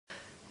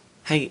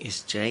Hey,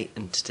 it's Jay,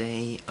 and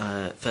today,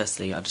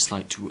 firstly, I'd just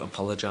like to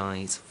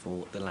apologise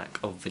for the lack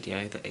of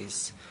video that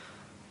is...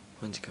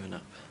 When's it going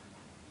up?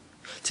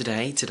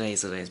 Today is the day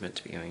it's meant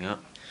to be going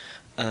up.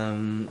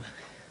 Well,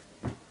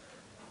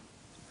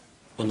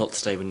 not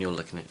today when you're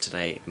looking at it,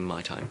 today in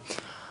my time.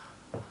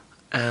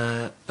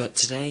 But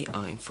today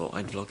I thought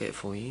I'd vlog it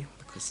for you,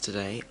 because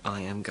today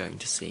I am going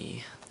to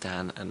see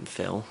Dan and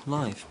Phil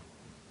live.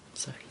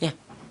 So, yeah.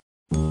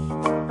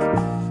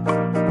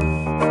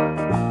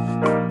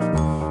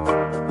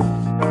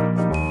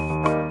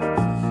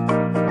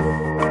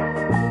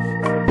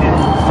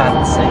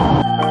 Fancy.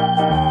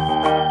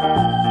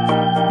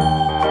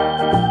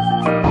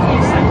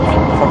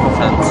 Proper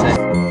fancy.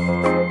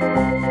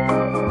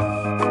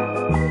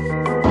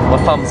 My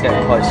thumb's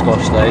getting quite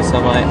squashed though, so I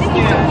might...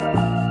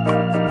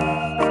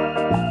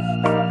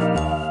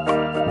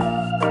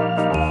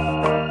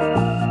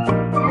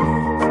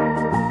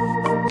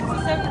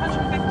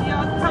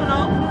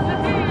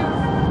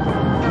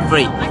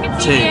 Three,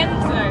 two,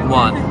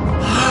 one.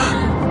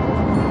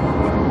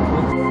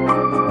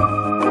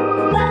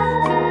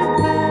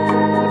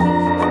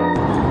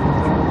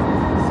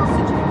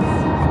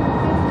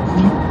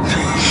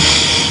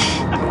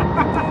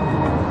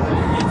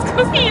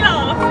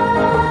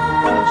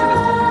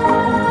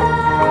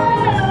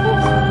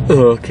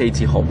 Oh,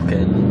 Katie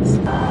Hopkins.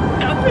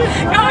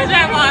 Guys,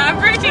 I'm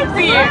rooting for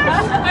you.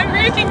 I'm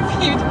rooting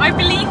for you. I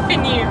believe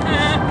in you.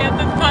 Yeah,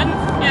 that's fun.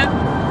 Yeah.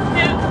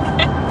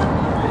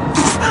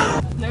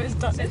 No, it's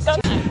done. It's done.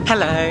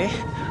 Hello,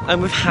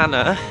 I'm with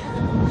Hannah.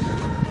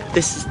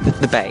 This is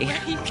the bay. Where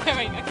are you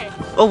going? Okay.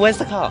 Oh, where's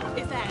the car?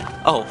 It's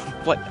there. Oh,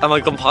 what? Am I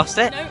gone past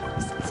it? No,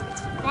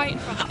 it's right in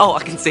front. Oh,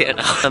 I can see it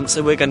now.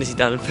 So we're going to see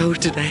Dan and Phil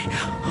today.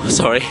 Oh,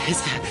 sorry, it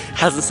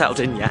hasn't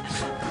settled in yet.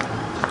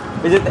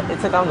 Is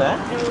it down there?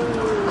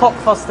 Cock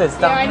Foster's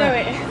down there. Yeah, I know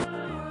it.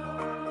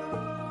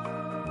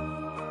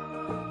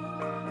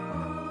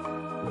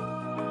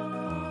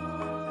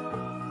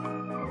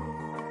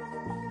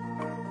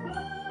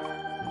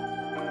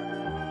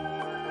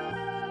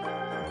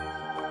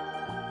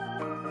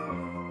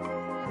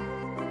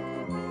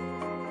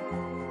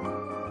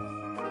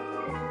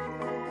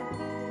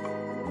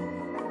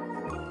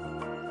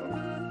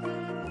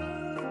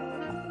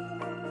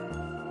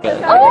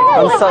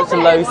 I'm such a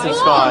low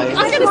subscribe.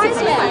 Hello.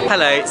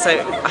 Hello, so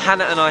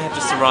Hannah and I have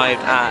just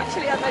arrived at...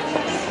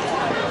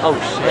 Oh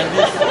shit.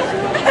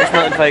 It's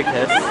not in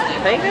focus.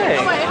 There you go.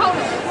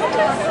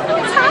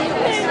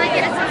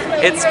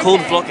 It's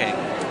called vlogging.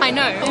 I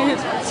know.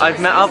 I've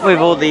met up with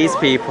all these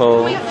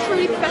people,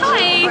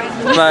 Hi.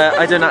 but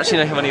I don't actually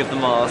know who any of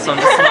them are, so I'm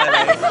just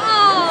smiling.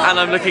 And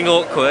I'm looking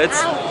awkward.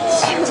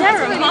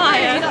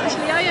 Jeremiah.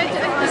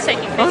 Just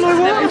taking pictures. Oh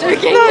no, what? I'm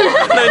joking.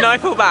 No, I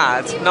feel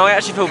bad. No, I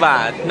actually feel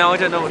bad. No, I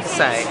don't know what to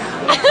say.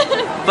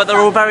 But they're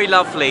all very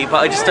lovely, but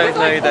I just don't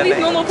know their These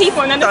names. normal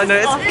people, and then I know,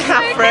 it's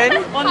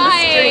Katherine. on the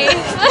street.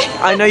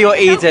 I know you're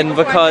Eden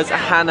because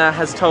Hannah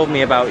has told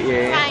me about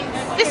you.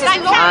 This is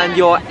Lauren. And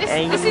you're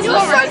This is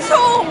Lauren. So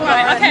tall.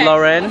 Right, okay.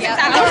 Lauren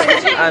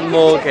and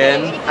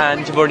Morgan,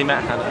 and you've already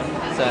met Hannah,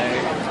 so...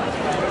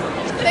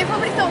 They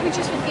probably thought we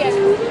just would get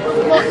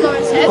what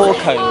Lauren said. Poor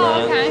coma.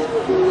 Oh, okay.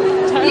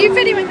 Are you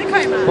videoing the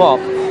coma? What?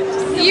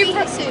 Are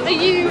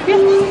you?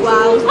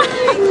 Wow.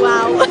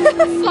 Wow.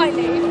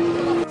 Slightly.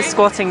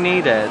 Squatting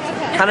needed.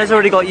 Hannah's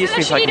already got used to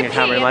me taking a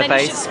camera in my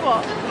face.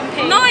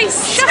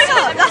 Nice. Shut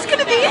up. That's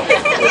gonna be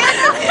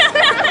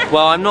it.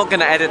 Well, I'm not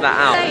gonna edit that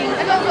out.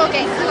 I'm not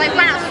vlogging because I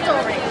ran out of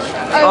storage.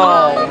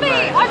 Oh, Me,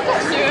 I've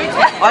got you.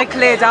 I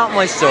cleared out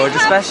my storage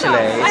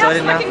especially, so I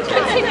didn't have to.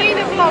 Continue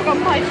the vlog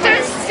on my phone.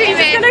 Don't zoom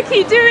I'm gonna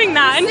keep doing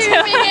that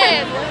until.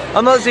 in.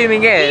 I'm not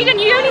zooming in. Eden,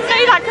 you only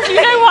say that because you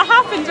know what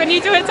happens when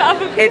you do it to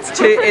other people. It's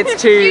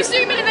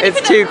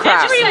too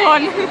crap.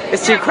 Everyone.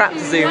 It's too crap to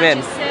zoom in.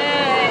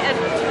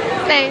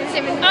 No,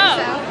 zoom in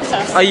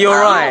yourself. Are you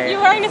alright? You're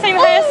wearing the same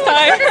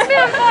hairstyle.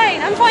 I'm fine.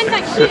 I'm fine,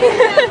 thank you.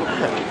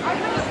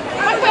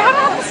 Wait, have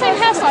I had the same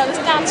hairstyle as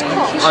Dan's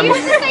crotch? She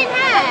has the same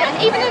hair, and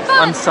even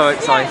advanced. I'm so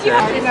excited.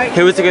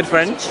 Who was a good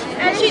friend?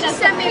 And she just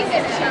sent me a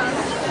picture.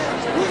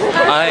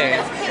 I.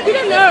 We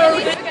don't know.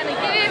 We're gonna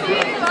give you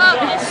up.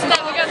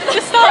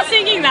 Just start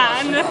singing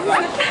that and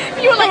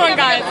come on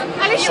guys.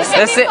 And she sent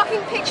That's me a it.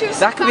 fucking picture of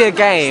That could be a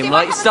game.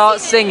 Like, start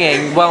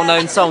singing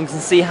well-known songs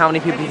and see how many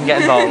people you can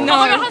get involved.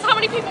 No. That's how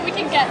many people we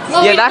can get.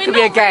 Yeah, that could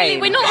be a game.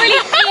 We're not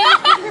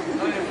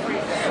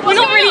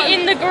really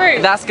in the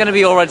group. That's going to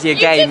be already a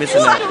game, isn't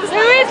it?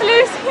 Who is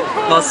Lucy?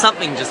 Well,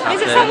 something just Is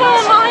happened. it someone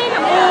online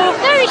or?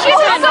 No, she's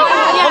on.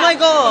 Oh my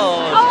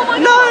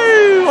god! No!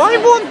 I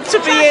want to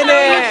be in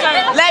it!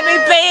 Let me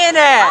be in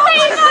it!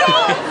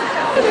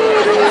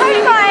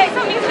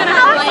 Something's gonna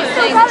happen.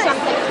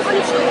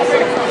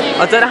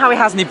 I don't know how he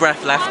has any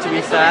breath left, to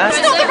be fair.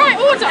 It's not the right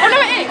order. Oh no,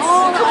 it is.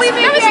 Can we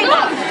recreate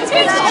that?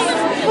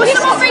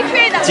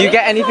 recreate that. Do you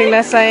get anything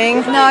they're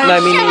saying? No. No,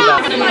 me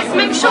neither.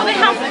 Make sure they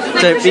have.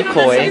 Don't be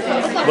coy.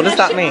 What does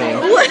that mean?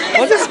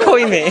 What does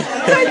coy mean?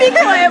 Don't be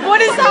quiet. What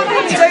does that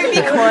mean? Don't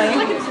be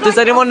coy. Does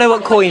anyone know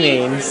what coy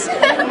means?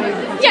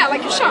 Yeah,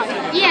 like a shy.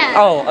 Yeah.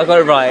 Oh, I got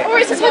it right. Or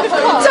is it a type of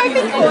car? Don't be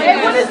coy.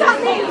 What does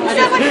that mean?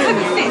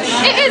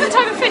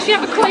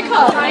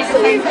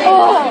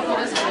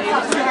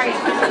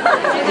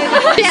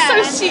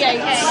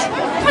 Dissociate.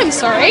 I'm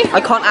sorry.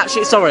 I can't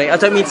actually, sorry, I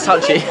don't mean to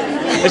touch you.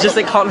 It's just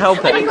I can't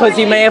help it. Because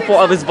you may have thought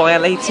I was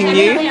violating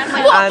you.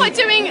 What, by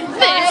doing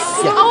this?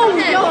 Yeah. Oh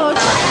god.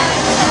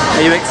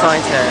 Are you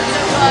excited?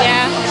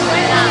 Yeah.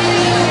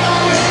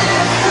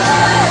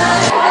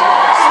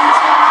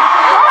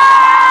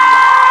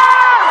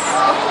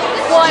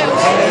 Wild.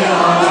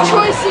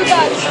 Troy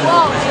Seabass.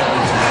 Wow.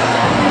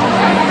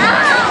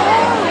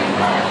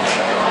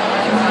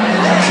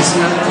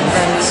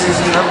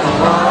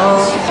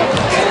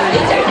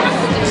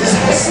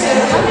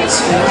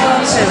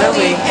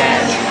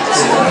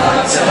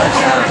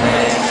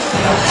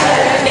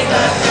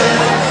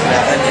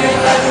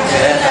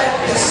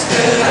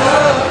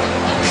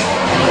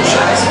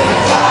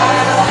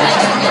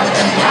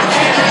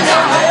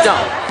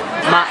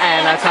 My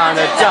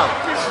anaconda don't.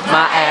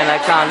 My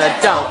anaconda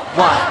don't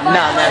want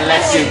none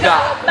unless you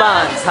got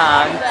buns,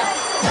 hon.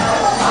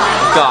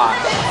 God,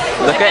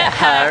 look at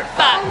her.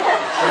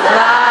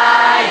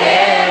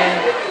 Flying,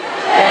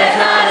 there's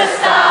not a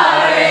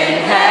star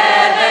in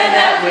heaven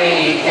that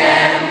we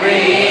can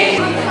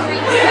breathe.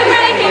 We're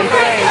breaking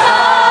free,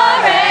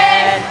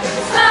 soaring,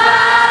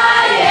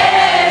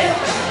 flying.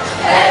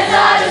 There's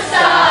not a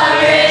star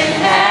in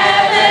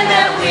heaven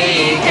that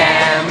we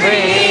can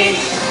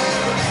breathe.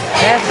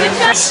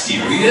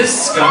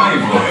 Mysterious sky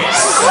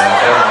voice.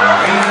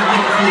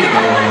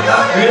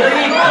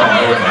 Really?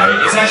 Oh,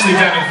 okay. It's actually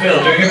Dan and Phil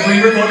doing a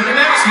pre-recorded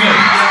announcement.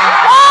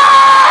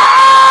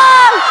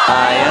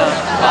 Wild,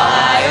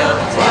 wild,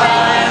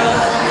 wild.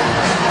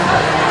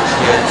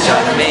 You're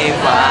showing me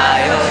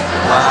wild,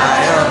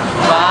 wild,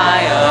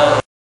 wild.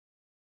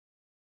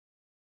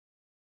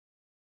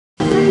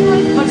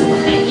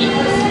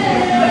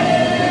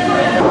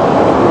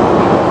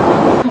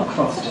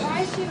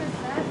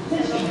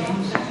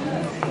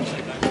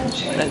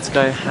 Let's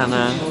go,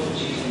 Hannah.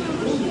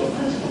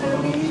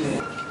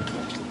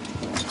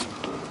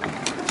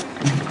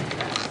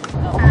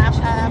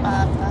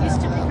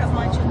 Used to pick up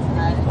my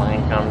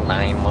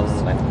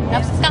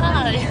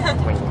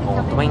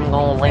Twinkle,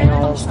 twinkle,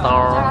 little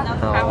star,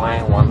 how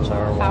I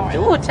wonder what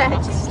you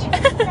text.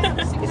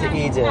 Is it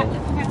Eden?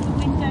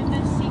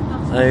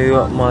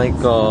 Oh my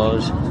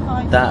god,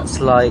 that's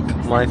like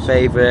my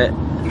favourite.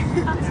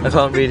 I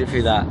can't read it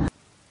through that.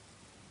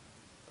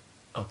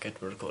 Oh good,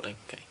 we're recording,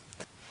 okay.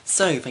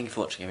 So, thank you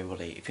for watching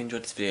everybody. If you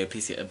enjoyed this video,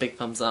 please hit a big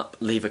thumbs up,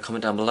 leave a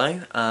comment down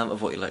below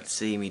of what you'd like to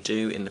see me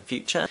do in the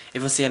future. If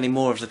you want to see any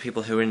more of the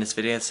people who are in this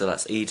video, so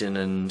that's Eden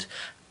and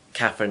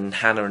Katherine,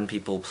 Hannah and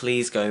people,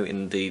 please go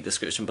in the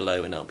description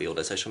below and that'll be all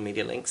their social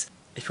media links.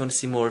 If you want to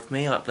see more of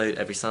me, I upload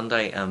every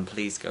Sunday, and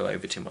please go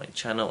over to my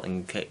channel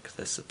and click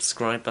the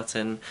subscribe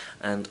button,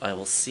 and I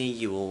will see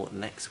you all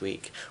next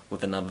week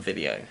with another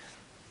video.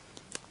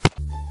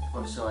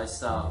 What shall I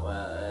start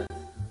with?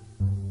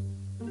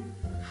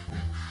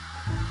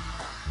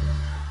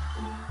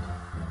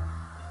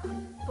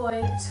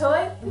 Boy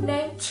toy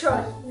named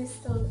Troy. We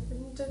still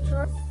listening to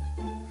Troy.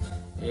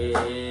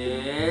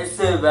 It's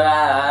too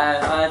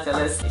bad. I tell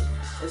us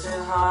it's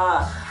too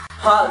hot.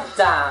 Hot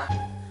damn.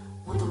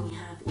 What do we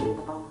have in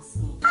the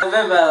basket?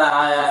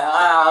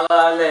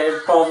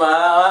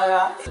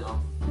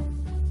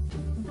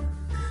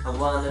 I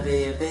wanna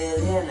be a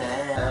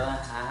billionaire.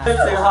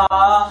 It's too hot.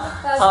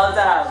 Hot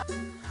damn.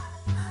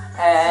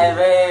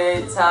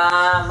 Every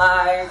time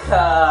I come.